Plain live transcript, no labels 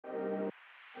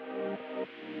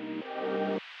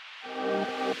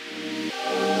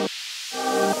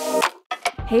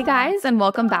Hey guys, and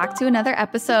welcome back to another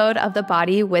episode of the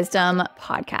Body Wisdom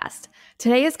Podcast.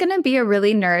 Today is going to be a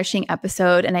really nourishing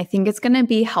episode, and I think it's going to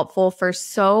be helpful for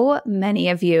so many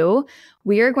of you.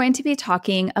 We are going to be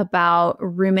talking about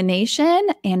rumination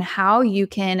and how you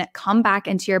can come back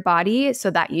into your body so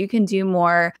that you can do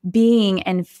more being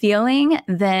and feeling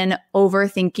than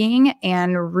overthinking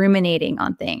and ruminating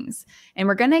on things. And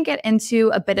we're going to get into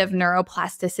a bit of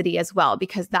neuroplasticity as well,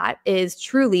 because that is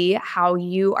truly how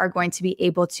you are going to be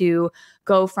able to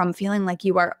go from feeling like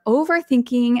you are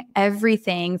overthinking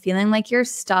everything, feeling like you're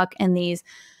stuck in these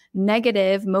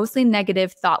negative, mostly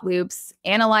negative thought loops,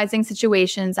 analyzing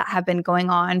situations that have been going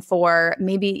on for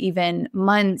maybe even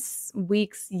months,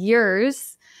 weeks,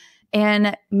 years,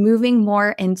 and moving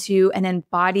more into an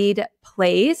embodied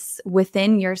place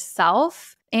within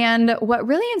yourself. And what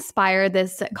really inspired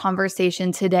this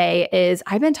conversation today is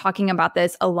I've been talking about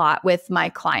this a lot with my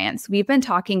clients. We've been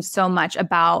talking so much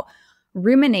about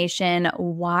rumination,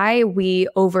 why we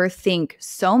overthink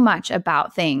so much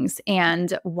about things,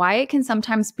 and why it can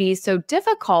sometimes be so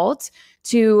difficult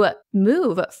to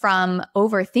move from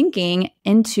overthinking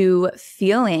into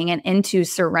feeling and into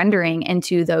surrendering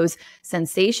into those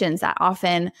sensations that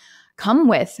often come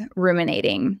with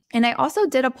ruminating. And I also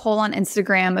did a poll on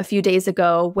Instagram a few days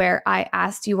ago where I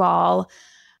asked you all,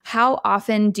 how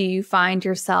often do you find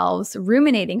yourselves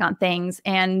ruminating on things?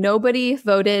 And nobody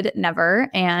voted never.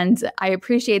 And I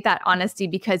appreciate that honesty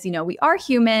because, we are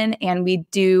human and we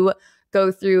do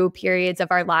go through periods of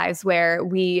our lives where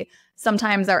we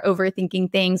sometimes are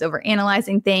overthinking things,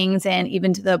 overanalyzing things, and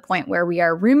even to the point where we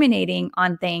are ruminating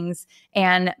on things.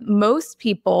 And most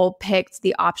people picked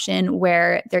the option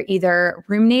where they're either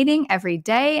ruminating every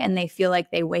day and they feel like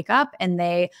they wake up and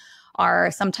they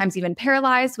are sometimes even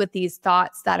paralyzed with these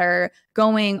thoughts that are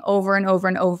going over and over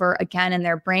and over again in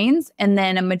their brains. And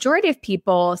then a majority of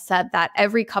people said that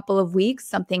every couple of weeks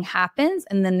something happens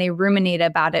and then they ruminate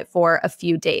about it for a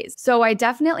few days. So I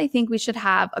definitely think we should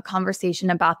have a conversation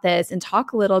about this and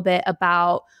talk a little bit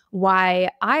about why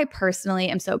I personally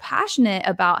am so passionate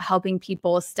about helping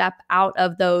people step out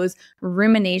of those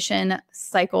rumination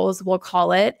cycles, we'll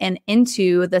call it, and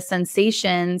into the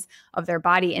sensations of their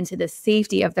body, into the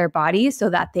safety of their body so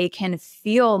that they can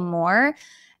feel more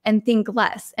and think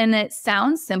less. And it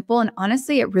sounds simple, and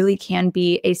honestly, it really can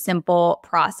be a simple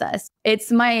process.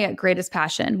 It's my greatest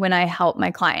passion when I help my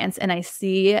clients and I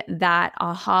see that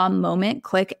aha moment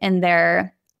click in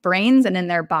their brains and in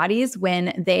their bodies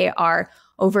when they are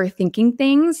overthinking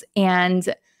things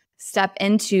and step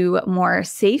into more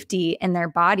safety in their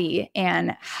body,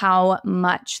 and how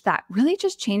much that really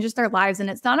just changes their lives. And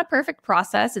it's not a perfect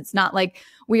process. It's not like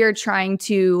we are trying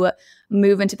to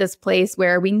move into this place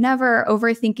where we never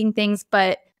overthinking things,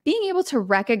 but being able to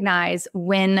recognize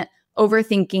when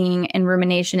overthinking and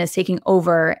rumination is taking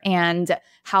over and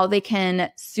how they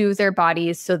can soothe their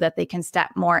bodies so that they can step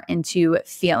more into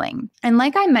feeling. And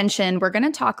like I mentioned, we're going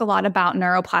to talk a lot about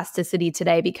neuroplasticity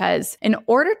today because in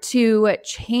order to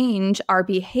change our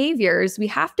behaviors, we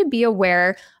have to be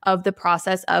aware of the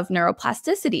process of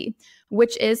neuroplasticity,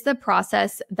 which is the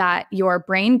process that your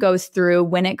brain goes through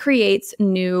when it creates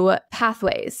new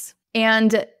pathways.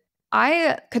 And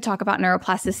I could talk about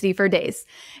neuroplasticity for days.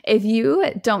 If you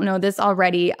don't know this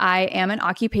already, I am an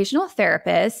occupational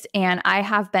therapist and I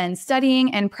have been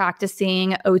studying and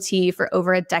practicing OT for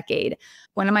over a decade.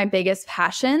 One of my biggest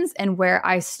passions and where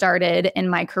I started in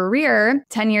my career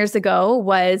 10 years ago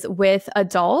was with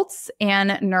adults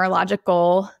and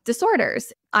neurological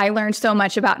disorders. I learned so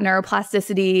much about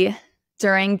neuroplasticity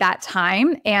during that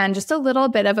time, and just a little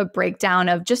bit of a breakdown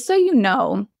of, just so you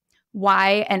know,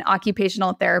 why an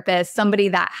occupational therapist, somebody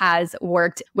that has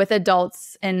worked with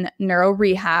adults in neuro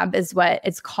rehab is what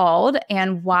it's called,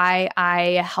 and why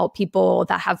I help people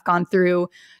that have gone through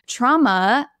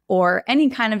trauma or any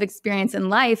kind of experience in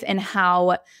life, and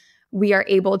how we are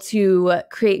able to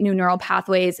create new neural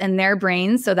pathways in their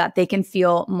brains so that they can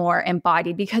feel more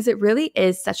embodied, because it really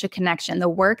is such a connection. The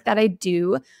work that I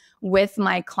do with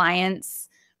my clients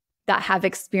that have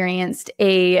experienced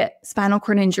a spinal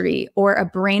cord injury or a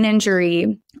brain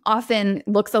injury often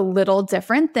looks a little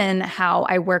different than how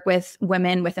I work with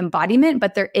women with embodiment,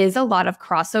 but there is a lot of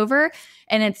crossover,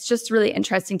 and it's just really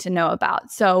interesting to know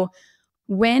about. So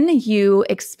when you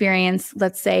experience,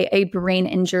 let's say, a brain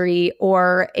injury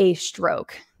or a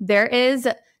stroke, there is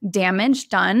damage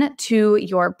done to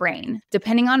your brain.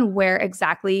 Depending on where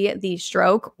exactly the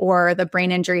stroke or the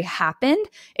brain injury happened,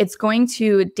 it's going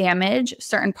to damage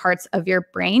certain parts of your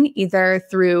brain, either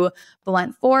through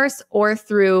blunt force or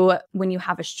through, when you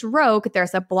have a stroke,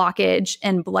 there's a blockage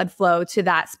in blood flow to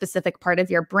that specific part of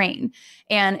your brain.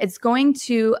 And it's going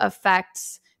to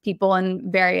affect people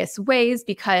in various ways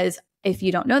because if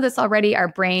you don't know this already, our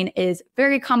brain is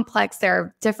very complex. There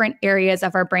are different areas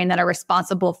of our brain that are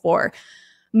responsible for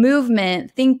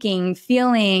movement, thinking,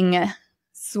 feeling,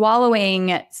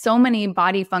 swallowing, so many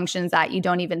body functions that you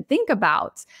don't even think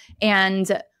about.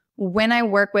 And when I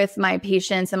work with my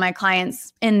patients and my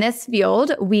clients in this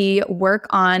field, we work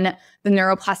on the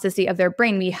neuroplasticity of their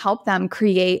brain. We help them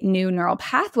create new neural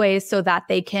pathways so that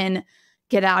they can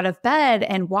get out of bed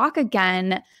and walk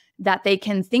again, that they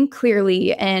can think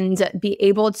clearly and be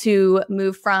able to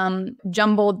move from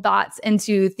jumbled thoughts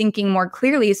into thinking more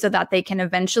clearly so that they can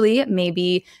eventually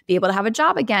maybe be able to have a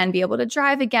job again, be able to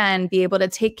drive again, be able to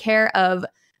take care of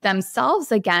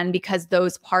themselves again because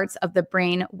those parts of the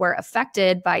brain were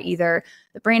affected by either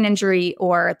the brain injury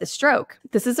or the stroke.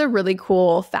 This is a really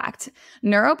cool fact.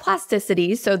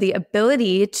 Neuroplasticity, so the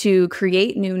ability to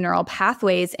create new neural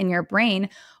pathways in your brain,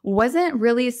 wasn't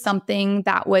really something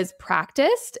that was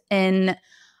practiced in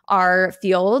our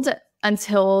field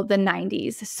until the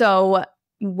 90s. So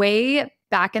way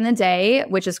back in the day,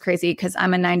 which is crazy because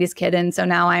I'm a 90s kid. And so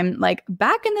now I'm like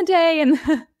back in the day and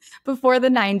before the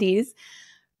 90s.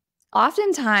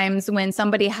 Oftentimes, when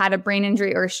somebody had a brain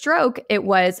injury or a stroke, it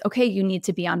was, okay, you need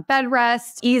to be on bed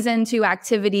rest, ease into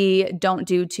activity, don't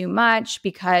do too much,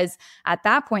 because at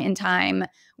that point in time,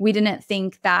 we didn't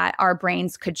think that our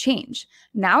brains could change.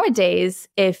 Nowadays,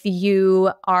 if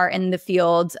you are in the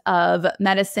field of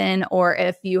medicine or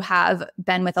if you have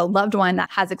been with a loved one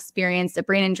that has experienced a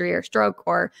brain injury or stroke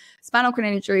or spinal cord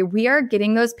injury, we are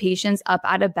getting those patients up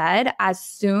out of bed as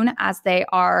soon as they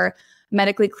are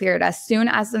medically cleared, as soon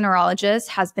as the neurologist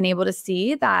has been able to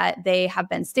see that they have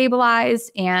been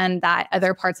stabilized and that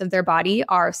other parts of their body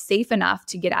are safe enough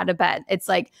to get out of bed. It's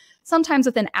like sometimes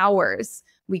within hours,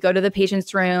 we go to the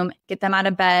patient's room, get them out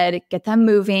of bed, get them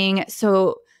moving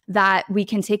so that we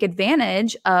can take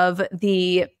advantage of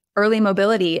the early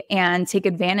mobility and take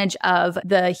advantage of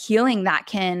the healing that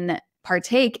can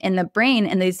partake in the brain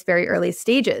in these very early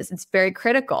stages. It's very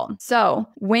critical. So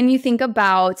when you think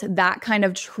about that kind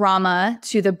of trauma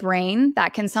to the brain,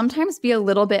 that can sometimes be a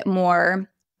little bit more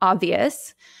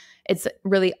obvious. It's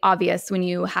really obvious when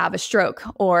you have a stroke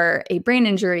or a brain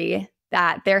injury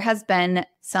that there has been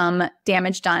some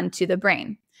damage done to the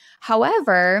brain.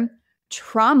 However,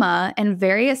 trauma and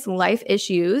various life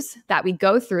issues that we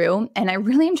go through, and I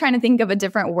really am trying to think of a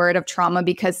different word of trauma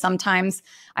because sometimes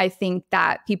I think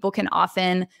that people can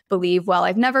often believe, well,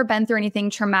 I've never been through anything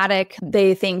traumatic.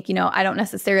 They think, I don't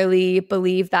necessarily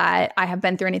believe that I have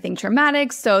been through anything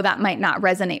traumatic, so that might not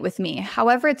resonate with me.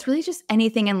 However, it's really just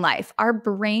anything in life. Our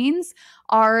brains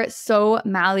are so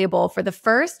malleable for the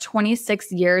first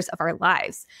 26 years of our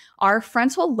lives. Our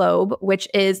frontal lobe, which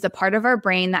is the part of our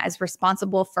brain that is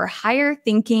responsible for higher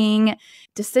thinking,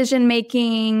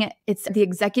 decision-making, it's the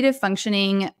executive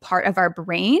functioning part of our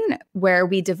brain where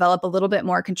we develop a little bit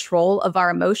more control of our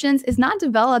emotions, is not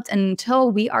developed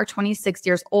until we are 26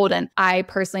 years old. And I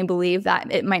personally believe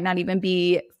that it might not even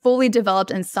be fully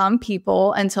developed in some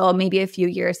people until maybe a few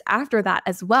years after that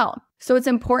as well. So it's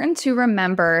important to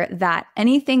remember that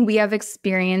anything we have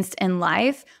experienced in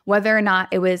life, whether or not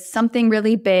it was something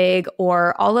really big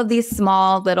or all of these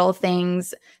small little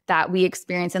things that we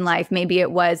experience in life, maybe it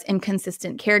was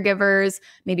inconsistent caregivers,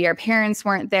 maybe our parents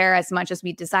weren't there as much as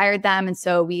we desired them. And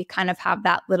so we kind of have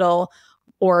that little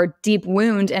or deep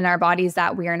wound in our bodies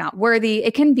that we are not worthy.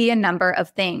 It can be a number of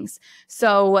things.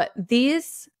 So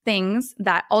these things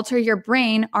that alter your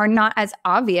brain are not as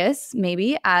obvious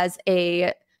maybe as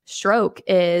a stroke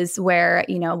is, where,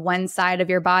 one side of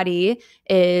your body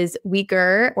is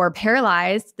weaker or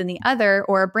paralyzed than the other,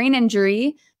 or a brain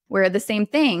injury where the same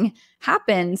thing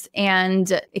happens.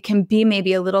 And it can be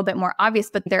maybe a little bit more obvious,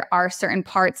 but there are certain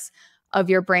parts of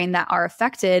your brain that are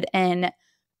affected, and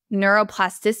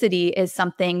neuroplasticity is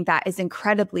something that is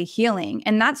incredibly healing.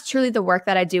 And that's truly the work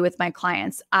that I do with my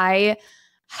clients. I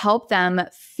help them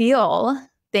feel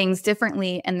things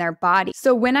differently in their body.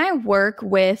 So when I work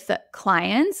with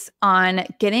clients on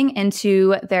getting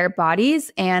into their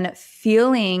bodies and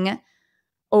feeling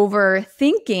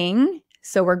overthinking,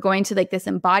 so we're going to this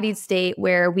embodied state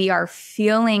where we are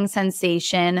feeling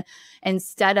sensation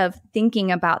instead of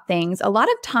thinking about things, a lot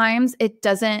of times it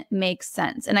doesn't make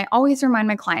sense. And I always remind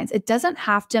my clients, it doesn't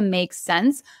have to make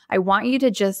sense. I want you to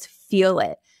just feel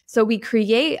it. So we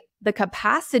create the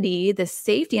capacity, the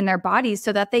safety in their bodies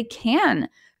so that they can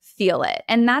feel it.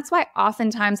 And that's why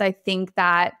oftentimes I think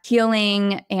that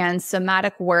healing and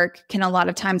somatic work can a lot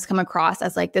of times come across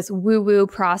as like this woo-woo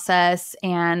process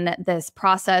and this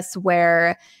process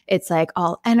where it's like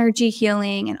all energy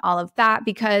healing and all of that,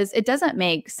 because it doesn't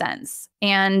make sense.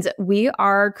 And we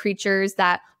are creatures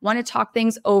that want to talk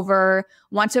things over,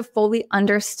 want to fully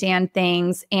understand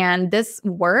things. And this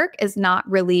work is not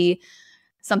really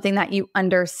something that you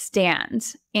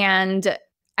understand. And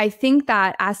I think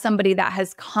that as somebody that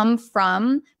has come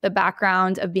from the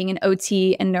background of being an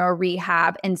OT and neuro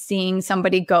rehab and seeing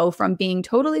somebody go from being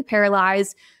totally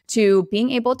paralyzed to being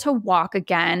able to walk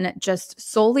again just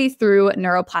solely through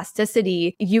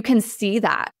neuroplasticity, you can see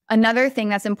that. Another thing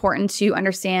that's important to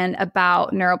understand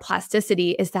about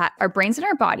neuroplasticity is that our brains and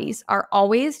our bodies are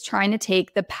always trying to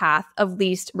take the path of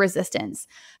least resistance.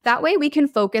 That way we can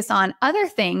focus on other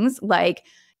things like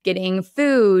getting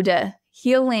food,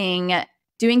 healing,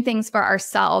 doing things for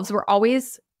ourselves. We're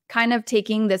always kind of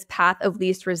taking this path of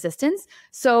least resistance.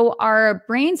 So our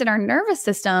brains and our nervous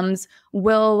systems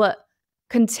will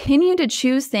continue to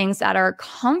choose things that are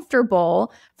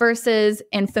comfortable versus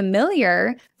and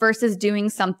familiar versus doing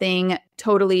something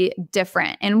totally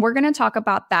different. And we're going to talk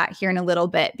about that here in a little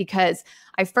bit, because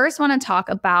I first want to talk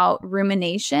about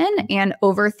rumination and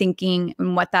overthinking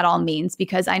and what that all means,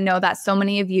 because I know that so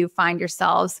many of you find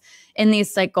yourselves in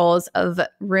these cycles of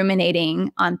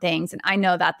ruminating on things. And I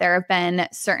know that there have been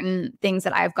certain things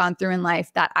that I've gone through in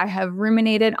life that I have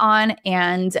ruminated on,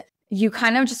 and you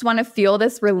kind of just want to feel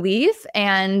this relief.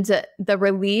 And the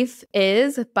relief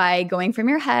is by going from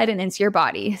your head and into your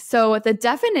body. So the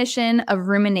definition of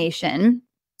rumination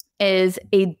is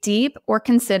a deep or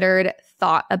considered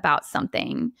thought about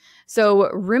something. So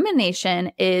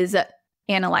rumination is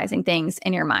analyzing things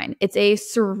in your mind. It's a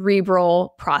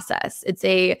cerebral process. It's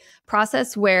a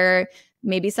process where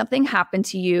maybe something happened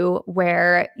to you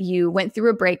where you went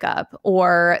through a breakup,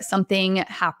 or something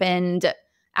happened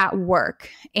at work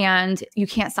and you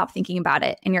can't stop thinking about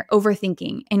it, and you're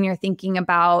overthinking and you're thinking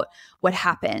about what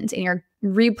happened and you're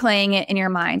replaying it in your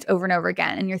mind over and over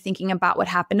again, and you're thinking about what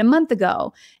happened a month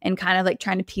ago and kind of like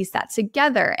trying to piece that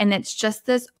together. And it's just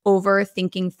this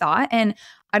overthinking thought. And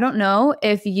I don't know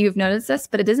if you've noticed this,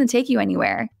 but it doesn't take you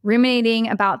anywhere. Ruminating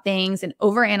about things and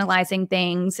overanalyzing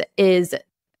things is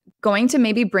going to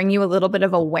maybe bring you a little bit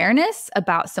of awareness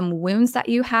about some wounds that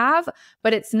you have,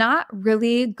 but it's not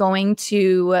really going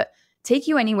to take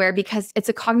you anywhere, because it's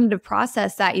a cognitive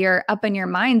process that you're up in your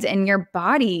mind and your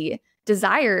body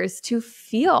desires to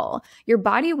feel. Your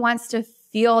body wants to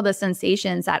feel the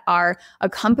sensations that are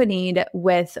accompanied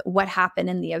with what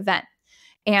happened in the event.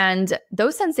 And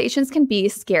those sensations can be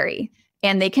scary.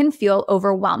 And they can feel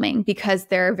overwhelming because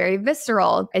they're very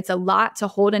visceral. It's a lot to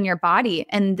hold in your body.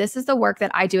 And this is the work that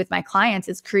I do with my clients,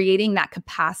 is creating that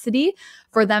capacity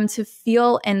for them to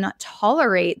feel and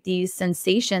tolerate these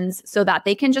sensations so that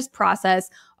they can just process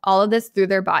all of this through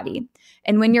their body.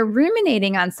 And when you're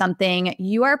ruminating on something,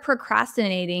 you are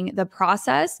procrastinating the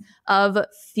process of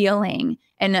feeling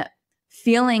and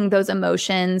feeling those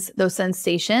emotions, those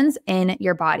sensations in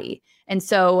your body. And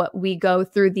so we go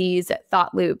through these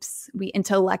thought loops. We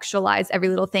intellectualize every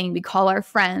little thing. We call our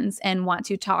friends and want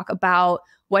to talk about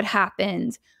what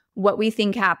happened, what we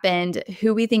think happened,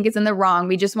 who we think is in the wrong.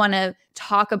 We just want to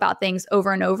talk about things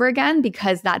over and over again,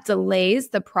 because that delays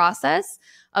the process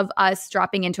of us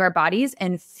dropping into our bodies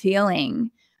and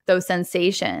feeling those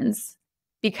sensations.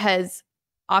 Because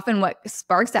often what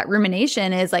sparks that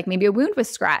rumination is like maybe a wound was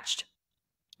scratched.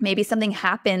 Maybe something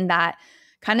happened that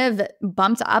kind of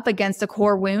bumped up against a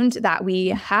core wound that we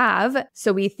have.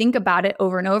 So we think about it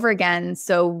over and over again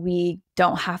so we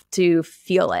don't have to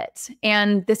feel it.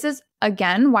 And this is,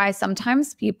 again, why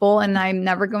sometimes people, and I'm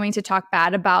never going to talk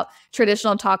bad about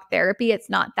traditional talk therapy, it's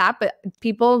not that, but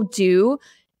people do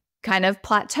kind of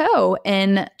plateau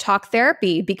in talk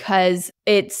therapy because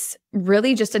it's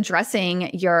really just addressing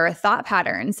your thought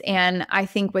patterns. And I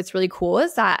think what's really cool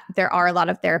is that there are a lot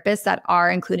of therapists that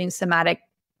are including somatic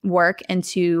work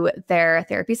into their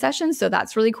therapy sessions. So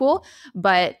that's really cool.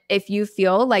 But if you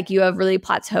feel like you have really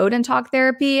plateaued in talk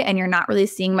therapy and you're not really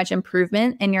seeing much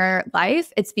improvement in your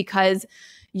life, it's because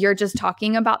you're just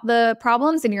talking about the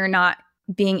problems and you're not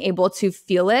being able to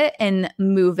feel it and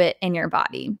move it in your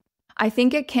body. I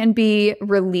think it can be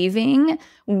relieving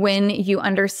when you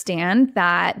understand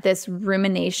that this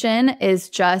rumination is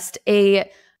just a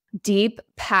deep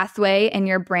pathway in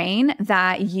your brain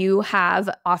that you have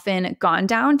often gone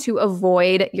down to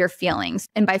avoid your feelings.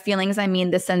 And by feelings, I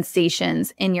mean the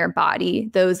sensations in your body,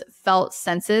 those felt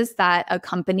senses that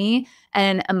accompany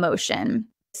an emotion.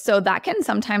 So that can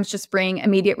sometimes just bring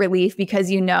immediate relief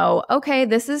because okay,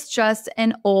 this is just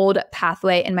an old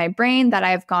pathway in my brain that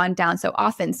I've gone down so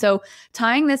often. So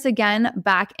tying this again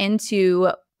back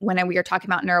into when we are talking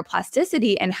about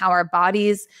neuroplasticity and how our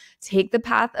bodies take the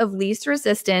path of least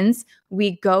resistance,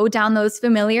 we go down those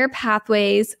familiar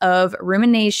pathways of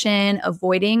rumination,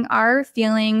 avoiding our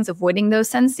feelings, avoiding those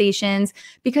sensations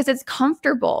because it's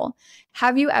comfortable.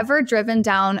 Have you ever driven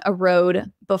down a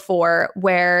road before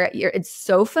where it's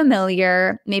so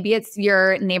familiar? Maybe it's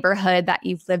your neighborhood that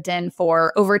you've lived in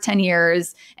for over 10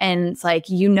 years, and it's like,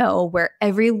 where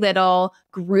every little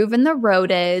groove in the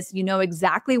road is,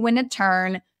 exactly when to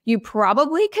turn. You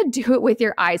probably could do it with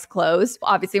your eyes closed.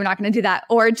 Obviously, we're not going to do that.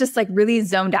 Or just like really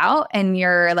zoned out and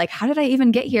you're like, how did I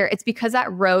even get here? It's because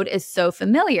that road is so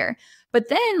familiar. But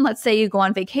then let's say you go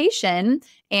on vacation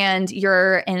and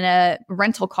you're in a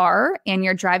rental car and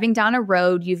you're driving down a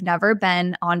road you've never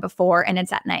been on before and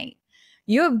it's at night.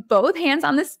 You have both hands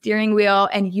on the steering wheel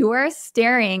and you are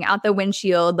staring out the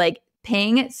windshield, like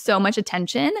paying so much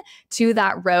attention to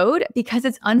that road because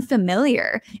it's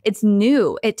unfamiliar. It's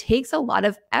new. It takes a lot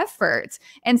of effort.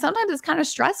 And sometimes it's kind of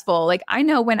stressful. Like I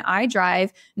know when I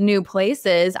drive new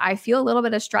places, I feel a little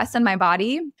bit of stress in my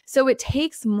body. So it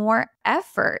takes more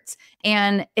effort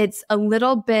and it's a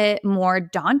little bit more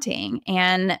daunting.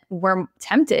 And we're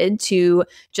tempted to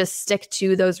just stick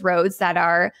to those roads that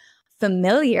are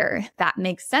familiar, that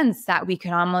makes sense, that we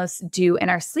can almost do in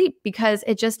our sleep because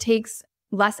it just takes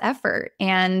less effort.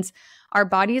 And our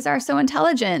bodies are so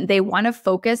intelligent. They want to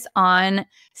focus on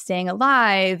staying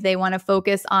alive. They want to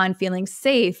focus on feeling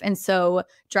safe. And so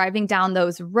driving down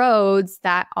those roads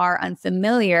that are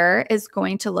unfamiliar is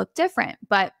going to look different.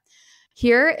 But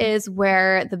here is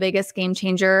where the biggest game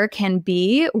changer can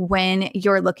be when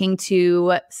you're looking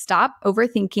to stop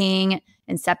overthinking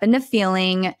and step into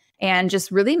feeling and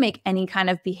just really make any kind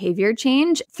of behavior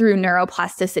change through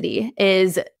neuroplasticity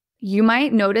is you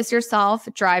might notice yourself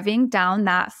driving down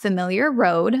that familiar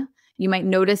road. You might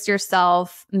notice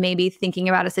yourself maybe thinking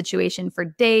about a situation for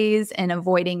days and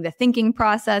avoiding the thinking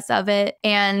process of it.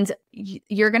 And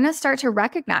you're going to start to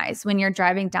recognize when you're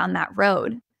driving down that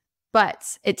road.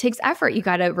 But it takes effort. You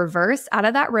got to reverse out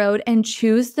of that road and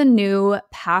choose the new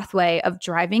pathway of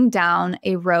driving down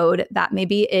a road that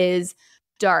maybe is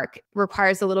dark,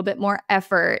 requires a little bit more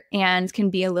effort, and can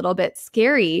be a little bit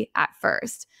scary at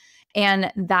first.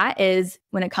 And that is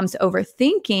when it comes to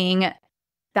overthinking,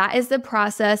 that is the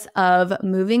process of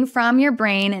moving from your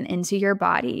brain and into your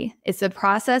body. It's the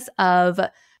process of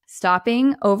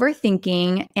stopping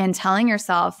overthinking and telling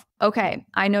yourself, okay,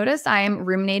 I notice I am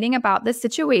ruminating about this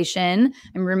situation.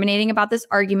 I'm ruminating about this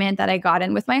argument that I got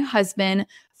in with my husband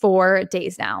for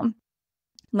days now.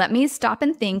 Let me stop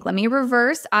and think. Let me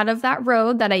reverse out of that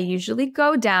road that I usually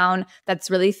go down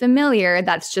that's really familiar,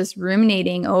 that's just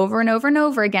ruminating over and over and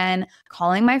over again,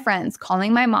 calling my friends,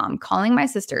 calling my mom, calling my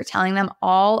sister, telling them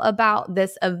all about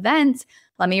this event.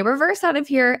 Let me reverse out of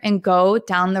here and go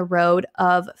down the road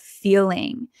of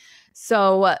feeling.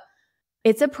 So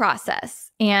it's a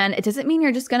process, and it doesn't mean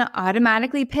you're just going to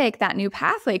automatically pick that new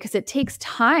pathway because it takes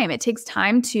time. It takes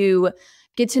time to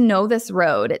get to know this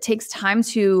road. It takes time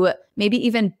to maybe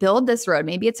even build this road.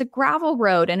 Maybe it's a gravel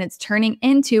road and it's turning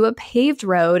into a paved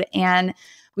road. And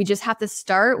we just have to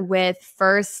start with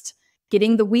first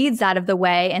getting the weeds out of the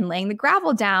way and laying the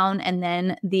gravel down and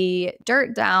then the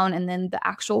dirt down and then the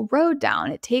actual road down.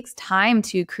 It takes time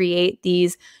to create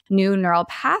these new neural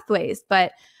pathways.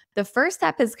 But the first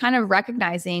step is kind of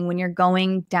recognizing when you're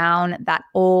going down that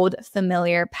old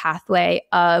familiar pathway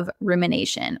of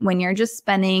rumination, when you're just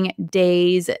spending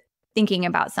days thinking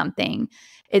about something.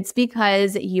 It's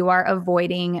because you are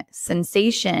avoiding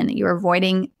sensation, you're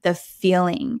avoiding the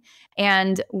feeling.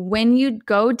 And when you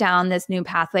go down this new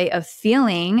pathway of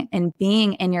feeling and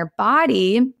being in your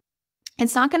body,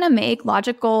 it's not going to make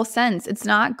logical sense. You're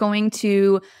not going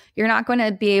to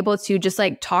be able to just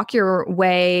like talk your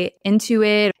way into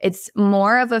it. It's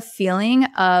more of a feeling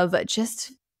of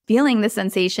just feeling the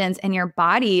sensations in your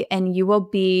body, and you will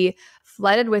be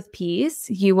flooded with peace.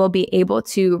 You will be able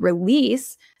to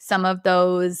release some of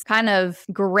those kind of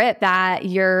grip that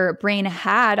your brain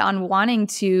had on wanting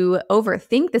to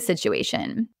overthink the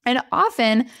situation. And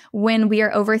often when we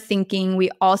are overthinking, we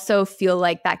also feel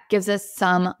like that gives us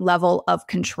some level of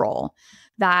control.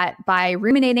 That by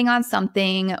ruminating on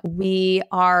something, we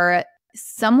are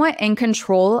somewhat in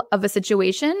control of a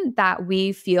situation that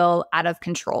we feel out of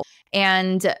control.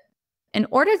 And in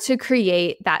order to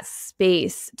create that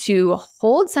space to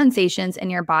hold sensations in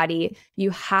your body, you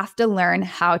have to learn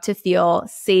how to feel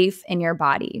safe in your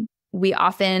body. we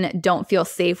often don't feel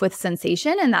safe with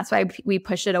sensation, and that's why we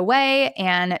push it away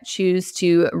and choose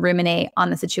to ruminate on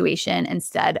the situation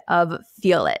instead of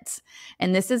feel it.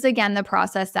 And this is, again, the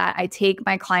process that I take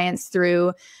my clients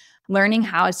through, learning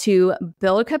how to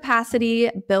build capacity,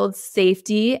 build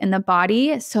safety in the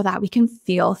body so that we can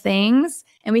feel things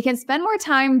and we can spend more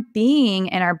time being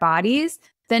in our bodies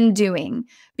than doing.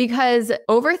 Because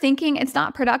overthinking, it's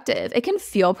not productive. It can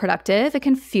feel productive. It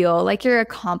can feel like you're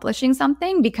accomplishing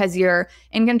something because you're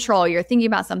in control, you're thinking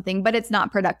about something, but it's not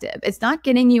productive. It's not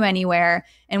getting you anywhere.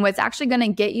 And what's actually going to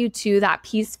get you to that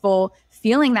peaceful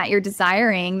feeling that you're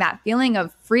desiring, that feeling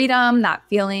of freedom, that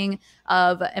feeling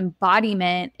of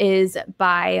embodiment, is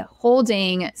by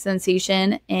holding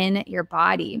sensation in your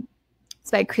body.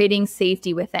 It's by creating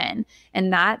safety within.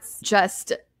 And that's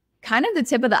just kind of the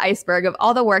tip of the iceberg of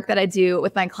all the work that I do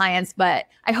with my clients. But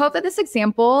I hope that this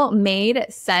example made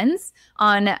sense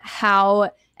on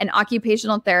how an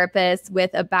occupational therapist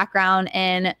with a background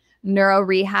in neuro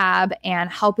rehab and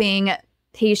helping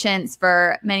patients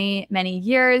for many, many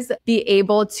years be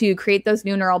able to create those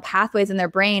new neural pathways in their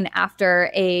brain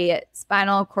after a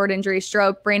spinal cord injury,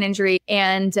 stroke, brain injury,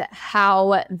 and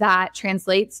how that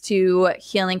translates to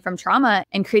healing from trauma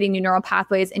and creating new neural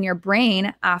pathways in your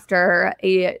brain after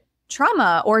a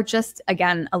trauma, or just,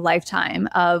 again, a lifetime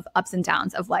of ups and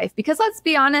downs of life. Because let's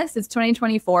be honest, it's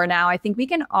 2024 now. I think we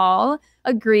can all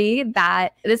agree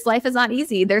that this life is not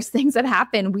easy. There's things that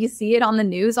happen. We see it on the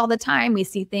news all the time. We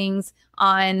see things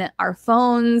on our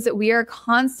phones. We are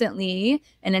constantly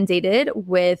inundated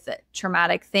with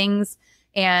traumatic things.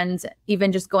 And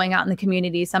even just going out in the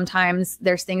community, sometimes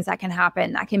there's things that can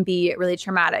happen that can be really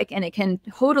traumatic, and it can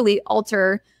totally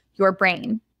alter your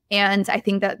brain. And I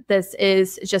think that this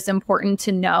is just important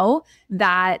to know,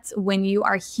 that when you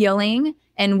are healing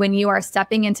and when you are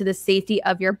stepping into the safety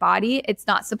of your body, it's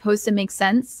not supposed to make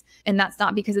sense. And that's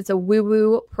not because it's a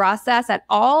woo-woo process at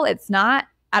all. It's not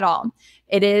at all.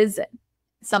 It is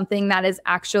something that is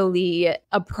actually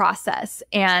a process,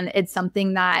 and it's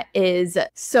something that is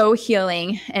so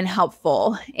healing and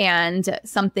helpful, and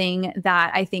something that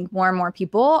I think more and more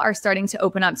people are starting to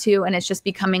open up to, and it's just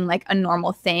becoming like a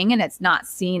normal thing, and it's not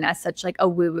seen as such like a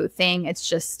woo-woo thing. It's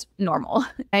just normal.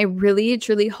 I really,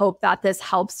 truly hope that this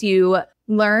helps you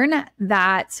learn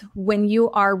that when you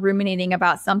are ruminating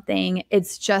about something,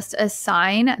 it's just a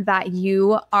sign that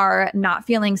you are not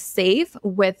feeling safe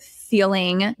with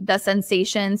feeling the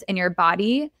sensations in your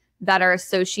body that are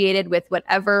associated with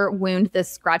whatever wound this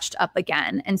scratched up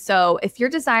again. And so if you're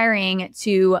desiring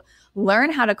to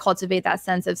learn how to cultivate that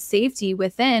sense of safety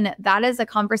within, that is a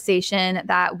conversation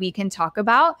that we can talk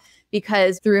about,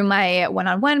 because through my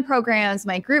one-on-one programs,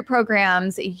 my group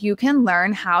programs, you can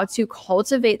learn how to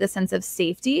cultivate the sense of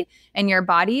safety in your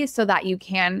body so that you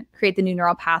can create the new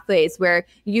neural pathways where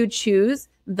you choose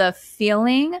the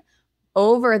feeling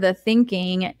over the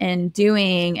thinking and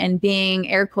doing and being,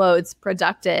 air quotes,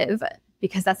 productive,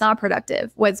 because that's not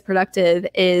productive. What's productive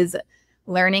is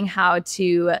learning how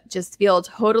to just feel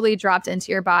totally dropped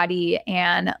into your body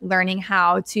and learning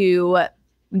how to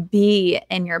be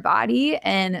in your body,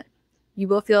 and you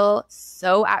will feel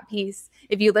so at peace.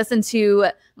 If you listened to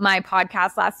my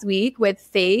podcast last week with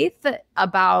Faith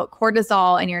about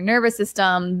cortisol and your nervous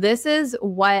system, this is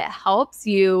what helps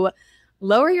you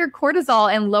lower your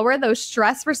cortisol and lower those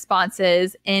stress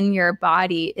responses in your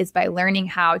body, is by learning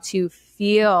how to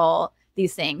feel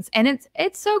these things. And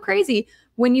it's so crazy.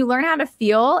 When you learn how to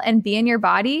feel and be in your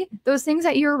body, those things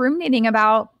that you're ruminating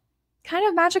about kind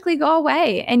of magically go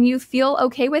away, and you feel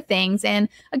okay with things. And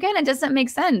again, it doesn't make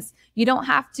sense. You don't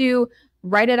have to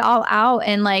write it all out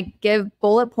and like give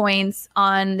bullet points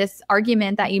on this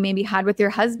argument that you maybe had with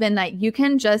your husband, that you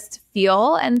can just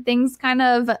feel and things kind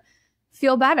of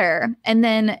feel better. And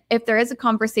then if there is a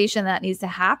conversation that needs to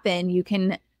happen, you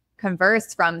can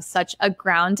converse from such a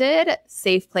grounded,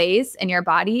 safe place in your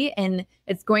body. And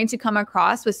it's going to come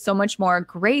across with so much more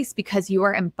grace because you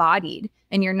are embodied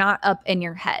and you're not up in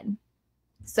your head.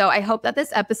 So I hope that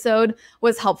this episode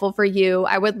was helpful for you.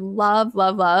 I would love,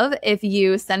 love, love if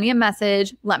you send me a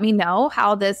message. Let me know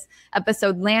how this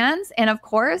episode lands. And of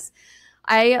course,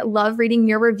 I love reading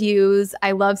your reviews.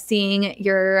 I love seeing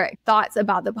your thoughts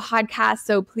about the podcast.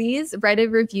 So please write a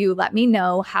review. Let me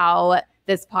know how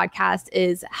this podcast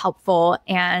is helpful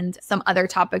and some other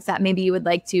topics that maybe you would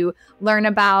like to learn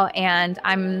about. And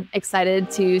I'm excited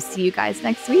to see you guys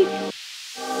next week.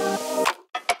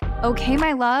 Okay,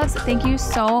 my loves, thank you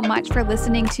so much for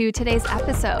listening to today's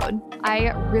episode. I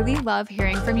really love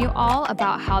hearing from you all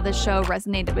about how the show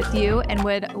resonated with you, and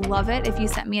would love it if you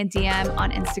sent me a DM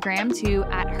on Instagram to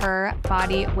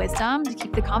 @HerBodyWisdom to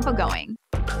keep the convo going.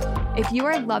 If you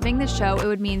are loving the show, it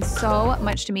would mean so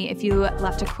much to me if you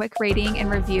left a quick rating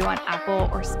and review on Apple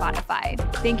or Spotify.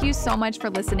 Thank you so much for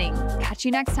listening. Catch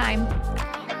you next time.